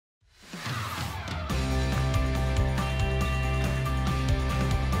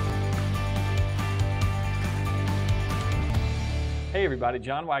Hey everybody,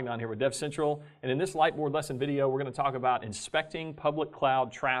 John Wagnon here with DevCentral, and in this Lightboard lesson video we're going to talk about inspecting public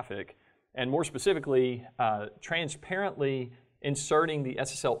cloud traffic, and more specifically transparently inserting the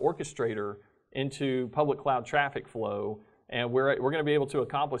SSL Orchestrator into public cloud traffic flow. And we're going to be able to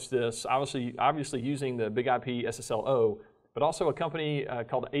accomplish this obviously using the Big IP SSLO, but also a company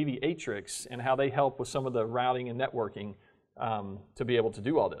called Aviatrix and how they help with some of the routing and networking to be able to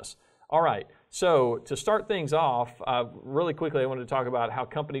do all this. All right, so to start things off, really quickly I wanted to talk about how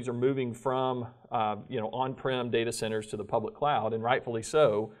companies are moving from on-prem data centers to the public cloud, and rightfully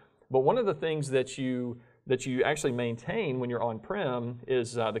so. But one of the things that you actually maintain when you're on-prem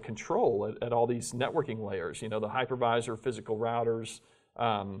is the control at all these networking layers, the hypervisor, physical routers,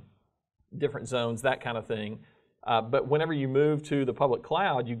 different zones, that kind of thing. But whenever you move to the public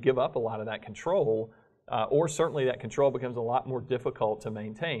cloud, you give up a lot of that control, or certainly that control becomes a lot more difficult to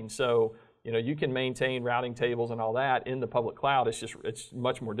maintain. So, you can maintain routing tables and all that in the public cloud. It's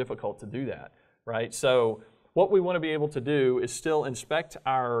much more difficult to do that, right? So what we want to be able to do is still inspect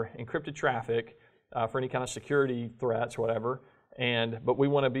our encrypted traffic for any kind of security threats, whatever, but we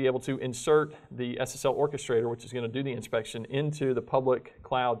want to be able to insert the SSL Orchestrator, which is going to do the inspection, into the public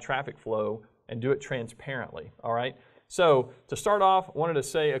cloud traffic flow and do it transparently, all right? So to start off, I wanted to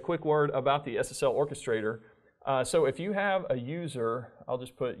say a quick word about the SSL Orchestrator. So if you have a user, I'll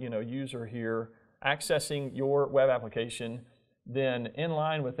just put user here, accessing your web application, then in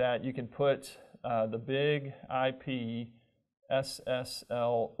line with that you can put the Big IP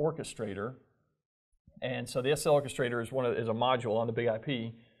SSL Orchestrator. And so the SSL Orchestrator is a module on the Big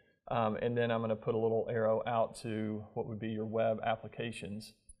IP, and then I'm going to put a little arrow out to what would be your web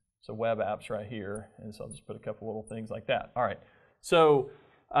applications. So web apps right here, and so I'll just put a couple little things like that. All right, so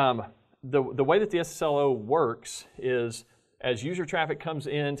the way that the SSLO works is as user traffic comes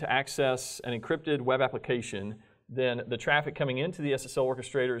in to access an encrypted web application, then the traffic coming into the SSL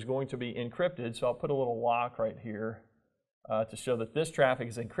Orchestrator is going to be encrypted. So I'll put a little lock right here to show that this traffic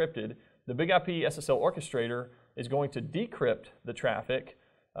is encrypted. The Big IP SSL Orchestrator is going to decrypt the traffic.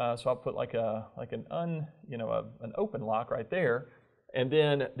 So I'll put like an open lock right there. And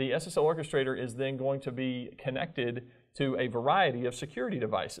then the SSL Orchestrator is then going to be connected to a variety of security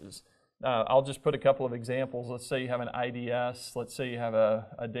devices. I'll just put a couple of examples. Let's say you have an IDS. Let's say you have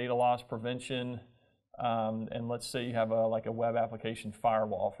a data loss prevention. And let's say you have like a web application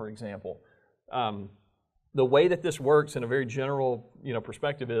firewall, for example. The way that this works in a very general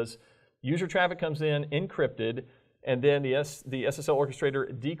perspective is user traffic comes in encrypted, and then the SSL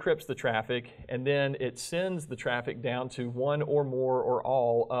Orchestrator decrypts the traffic, and then it sends the traffic down to one or more or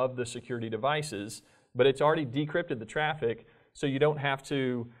all of the security devices. But it's already decrypted the traffic, so you don't have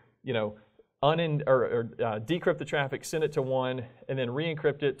to decrypt the traffic, send it to one, and then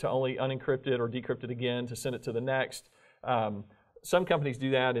re-encrypt it to only unencrypt it or decrypt it again to send it to the next. Some companies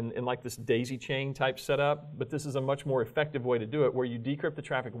do that in like this daisy chain type setup, but this is a much more effective way to do it, where you decrypt the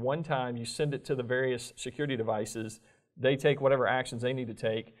traffic one time, you send it to the various security devices, they take whatever actions they need to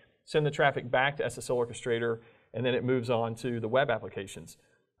take, send the traffic back to SSL Orchestrator, and then it moves on to the web applications.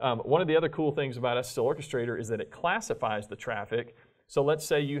 One of the other cool things about SSL Orchestrator is that it classifies the traffic. So let's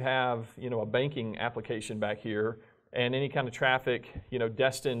say you have a banking application back here, and any kind of traffic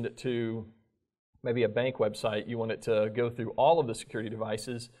destined to maybe a bank website, you want it to go through all of the security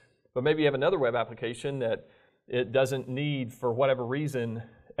devices, but maybe you have another web application that it doesn't need, for whatever reason,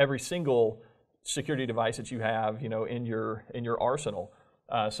 every single security device that you have in your arsenal.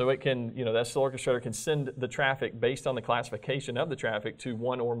 So it can, the SSL Orchestrator can send the traffic based on the classification of the traffic to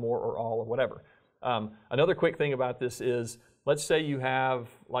one or more or all or whatever. Another quick thing about this is, let's say you have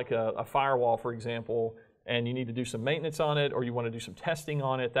like a firewall, for example, and you need to do some maintenance on it, or you want to do some testing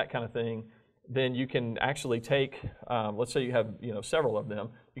on it, that kind of thing. Then you can actually take, let's say you have several of them,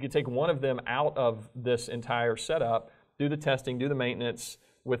 you can take one of them out of this entire setup, do the testing, do the maintenance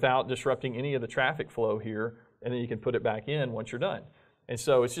without disrupting any of the traffic flow here, and then you can put it back in once you're done. And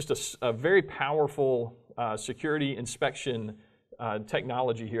so it's just a very powerful security inspection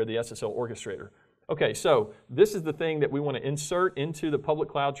technology here, the SSL Orchestrator. Okay, so this is the thing that we want to insert into the public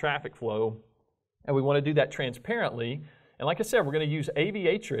cloud traffic flow, and we want to do that transparently. And like I said, we're going to use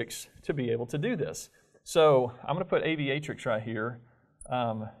Aviatrix to be able to do this. So I'm going to put Aviatrix right here.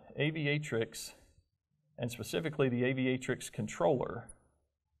 Aviatrix, and specifically the Aviatrix Controller,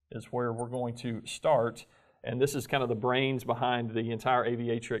 is where we're going to start. And this is kind of the brains behind the entire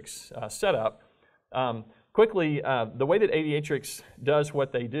Aviatrix setup. Quickly, the way that Aviatrix does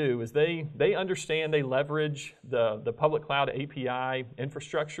what they do is they understand, they leverage the public cloud API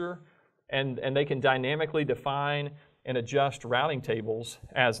infrastructure, and they can dynamically define and adjust routing tables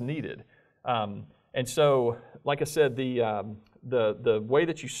as needed. And so, like I said, the way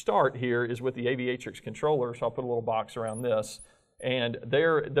that you start here is with the Aviatrix Controller, so I'll put a little box around this. And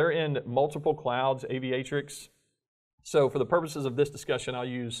they're in multiple clouds, Aviatrix. So for the purposes of this discussion, I'll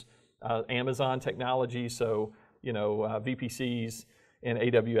use Amazon technology, so VPCs and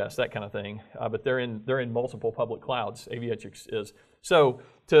AWS, that kind of thing. But they're in multiple public clouds, Aviatrix is. So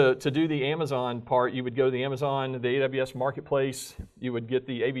to do the Amazon part, you would go to the Amazon, the AWS Marketplace, you would get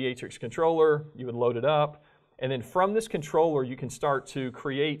the Aviatrix Controller, you would load it up, and then from this controller, you can start to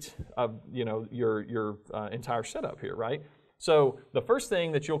create your entire setup here, right? So the first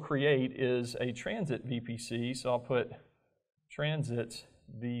thing that you'll create is a transit VPC. So I'll put transit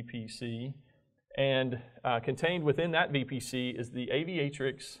VPC. And contained within that VPC is the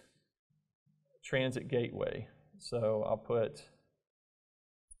Aviatrix Transit Gateway. So I'll put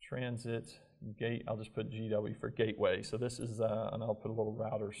transit gate, I'll just put GW for gateway. So this is, and I'll put a little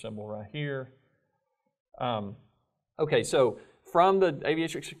router symbol right here. Okay, so from the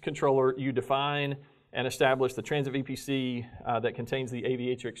Aviatrix Controller, you define and establish the transit VPC that contains the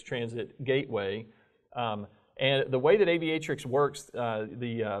Aviatrix Transit Gateway. And the way that Aviatrix works, kind of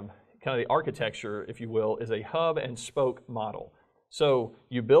the architecture, if you will, is a hub and spoke model. So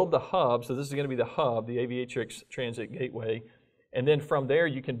you build the hub, so this is going to be the hub, the Aviatrix Transit Gateway, and then from there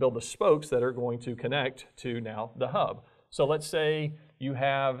you can build the spokes that are going to connect to now the hub. So let's say you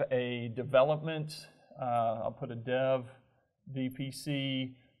have a development, I'll put a dev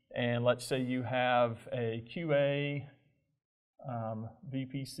VPC, and let's say you have a QA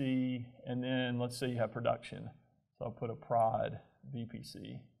VPC, and then let's say you have production. So I'll put a prod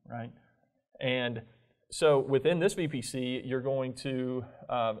VPC, right? And so within this VPC, you're going to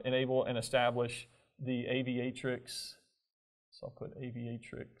enable and establish the Aviatrix, so I'll put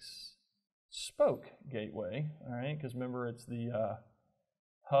Aviatrix Spoke Gateway, all right? Because remember, it's the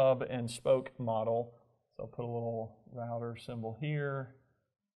hub and spoke model. So I'll put a little router symbol here.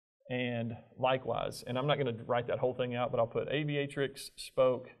 And likewise, and I'm not going to write that whole thing out, but I'll put Aviatrix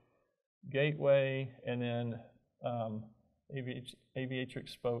Spoke Gateway, and then Aviatrix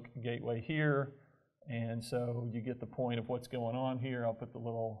Spoke Gateway here. And so you get the point of what's going on here. I'll put the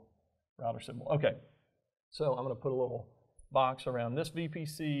little router symbol. Okay, so I'm going to put a little box around this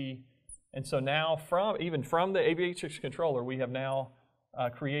VPC. And so now even from the Aviatrix Controller, we have now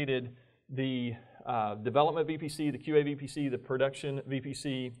created the development VPC, the QA VPC, the production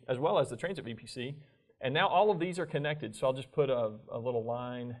VPC, as well as the transit VPC. And now all of these are connected. So I'll just put a little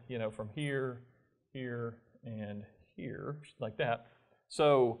line, from here, here, and here, like that.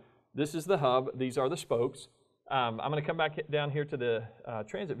 So this is the hub. These are the spokes. I'm going to come back down here to the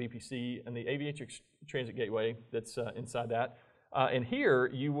transit VPC and the Aviatrix Transit Gateway that's inside that. And here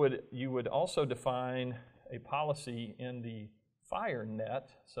you would also define a policy in the FireNet.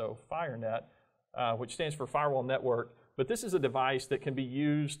 So FireNet, which stands for Firewall Network. But this is a device that can be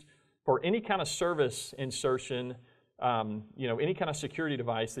used for any kind of service insertion, any kind of security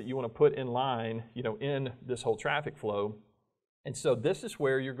device that you want to put in line, in this whole traffic flow. And so this is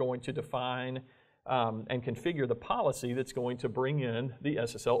where you're going to define and configure the policy that's going to bring in the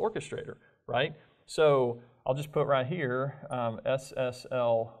SSL Orchestrator, right? So I'll just put right here,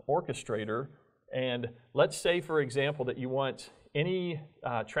 SSL Orchestrator. And let's say, for example, that you want any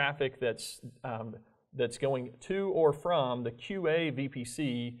traffic that's going to or from the QA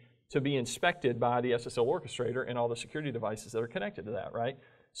VPC to be inspected by the SSL Orchestrator and all the security devices that are connected to that, right?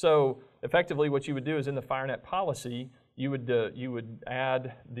 So effectively, what you would do is in the FireNet policy, you would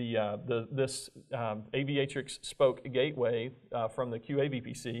add this Aviatrix Spoke Gateway from the QA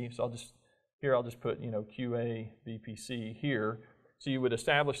VPC. So I'll just put QA VPC here. So you would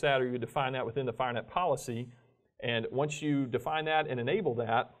establish that, or you would define that within the FireNet policy. And once you define that and enable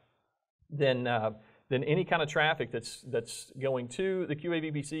that, then any kind of traffic that's going to the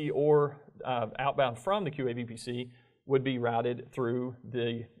QA VPC or outbound from the QA VPC would be routed through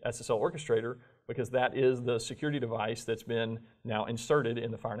the SSL Orchestrator, because that is the security device that's been now inserted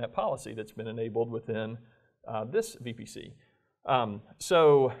in the FireNet policy that's been enabled within this VPC.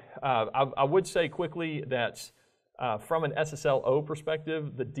 So I would say quickly that from an SSLO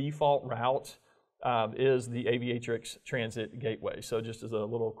perspective, the default route is the Aviatrix Transit Gateway. So just as a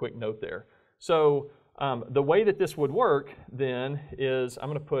little quick note there. So the way that this would work then is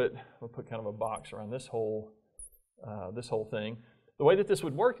I'll put kind of a box around this whole thing. The way that this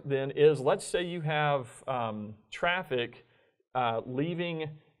would work then is, let's say you have traffic leaving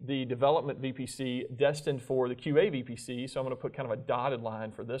the development VPC destined for the QA VPC. So I'm going to put kind of a dotted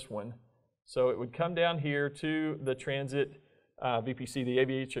line for this one. So it would come down here to the transit VPC, the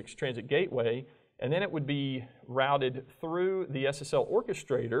Aviatrix Transit Gateway, and then it would be routed through the SSL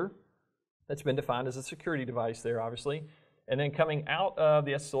Orchestrator that's been defined as a security device there, obviously. And then coming out of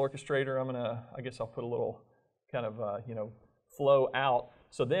the SSL Orchestrator, I guess I'll put a little kind of, flow out.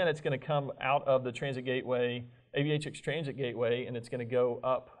 So then it's going to come out of the transit gateway, Aviatrix transit gateway, and it's going to go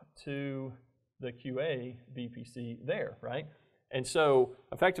up to the QA VPC there, right? And so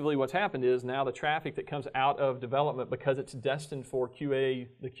effectively what's happened is now the traffic that comes out of development, because it's destined for the QA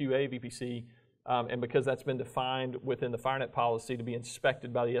VPC, and because that's been defined within the FireNet policy to be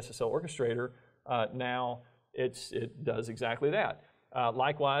inspected by the SSL Orchestrator, now it does exactly that.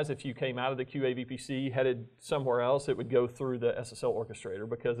 Likewise, if you came out of the QA VPC, headed somewhere else, it would go through the SSL Orchestrator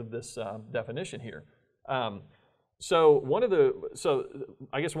because of this definition here. So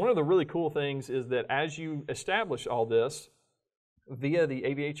I guess one of the really cool things is that as you establish all this via the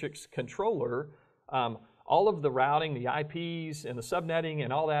Aviatrix Controller, all of the routing, the IPs, and the subnetting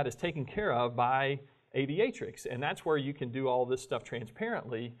and all that is taken care of by Aviatrix. And that's where you can do all this stuff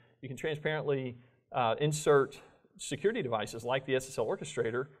transparently. You can transparently insert security devices like the SSL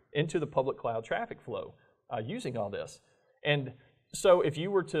Orchestrator into the public cloud traffic flow using all this. And so if you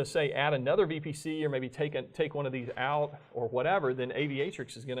were to, say, add another VPC or maybe take one of these out or whatever, then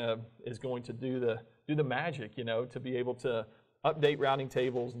Aviatrix is going to do the magic, to be able to update routing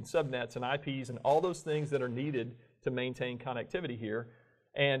tables and subnets and IPs and all those things that are needed to maintain connectivity here.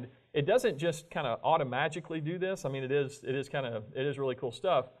 And it doesn't just kind of automatically do this. I mean, it is really cool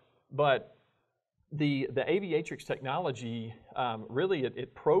stuff. But the Aviatrix technology really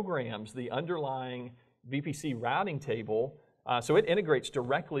it programs the underlying VPC routing table, so it integrates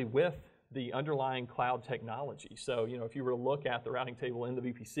directly with the underlying cloud technology. So if you were to look at the routing table in the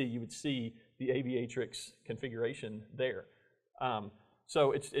VPC, you would see the Aviatrix configuration there.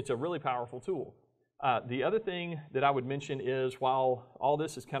 So it's a really powerful tool. The other thing that I would mention is while all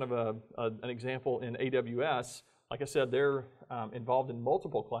this is kind of an example in AWS, like I said, they're involved in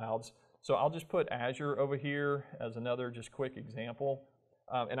multiple clouds. So I'll just put Azure over here as another just quick example.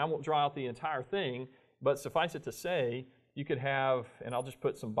 And I won't draw out the entire thing, but suffice it to say, you could have, and I'll just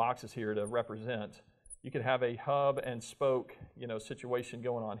put some boxes here to represent, you could have a hub and spoke situation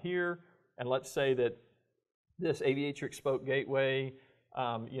going on here. And let's say that this Aviatrix spoke gateway,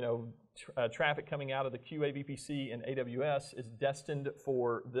 traffic coming out of the QA VPC in AWS is destined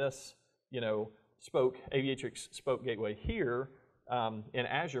for this, Aviatrix spoke gateway here. In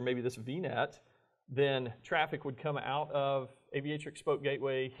Azure, maybe this VNet, then traffic would come out of Aviatrix spoke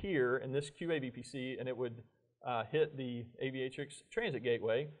gateway here in this QA VPC, and it would hit the Aviatrix transit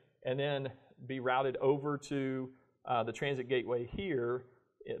gateway, and then be routed over to the transit gateway here,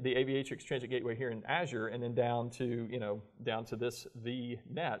 the Aviatrix transit gateway here in Azure, and then down to this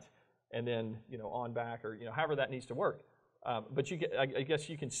VNet, and then on back, or however that needs to work. But I guess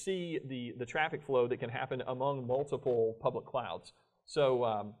you can see the traffic flow that can happen among multiple public clouds.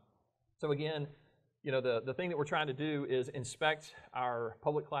 So again, the thing that we're trying to do is inspect our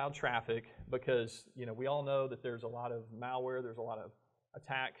public cloud traffic, because we all know that there's a lot of malware, there's a lot of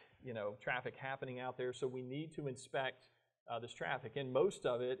attack traffic happening out there. So we need to inspect this traffic, and most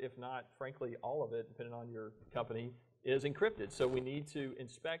of it, if not frankly all of it, depending on your company, is encrypted. So we need to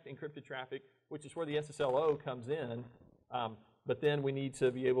inspect encrypted traffic, which is where the SSLO comes in. But then we need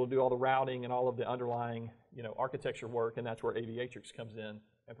to be able to do all the routing and all of the underlying architecture work, and that's where Aviatrix comes in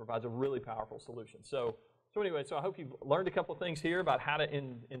and provides a really powerful solution. So anyway, I hope you've learned a couple of things here about how to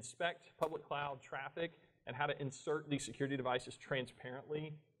inspect public cloud traffic and how to insert these security devices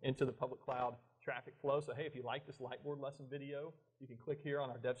transparently into the public cloud traffic flow. So hey, if you like this Lightboard lesson video, you can click here on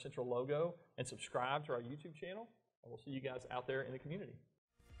our DevCentral logo and subscribe to our YouTube channel, and we'll see you guys out there in the community.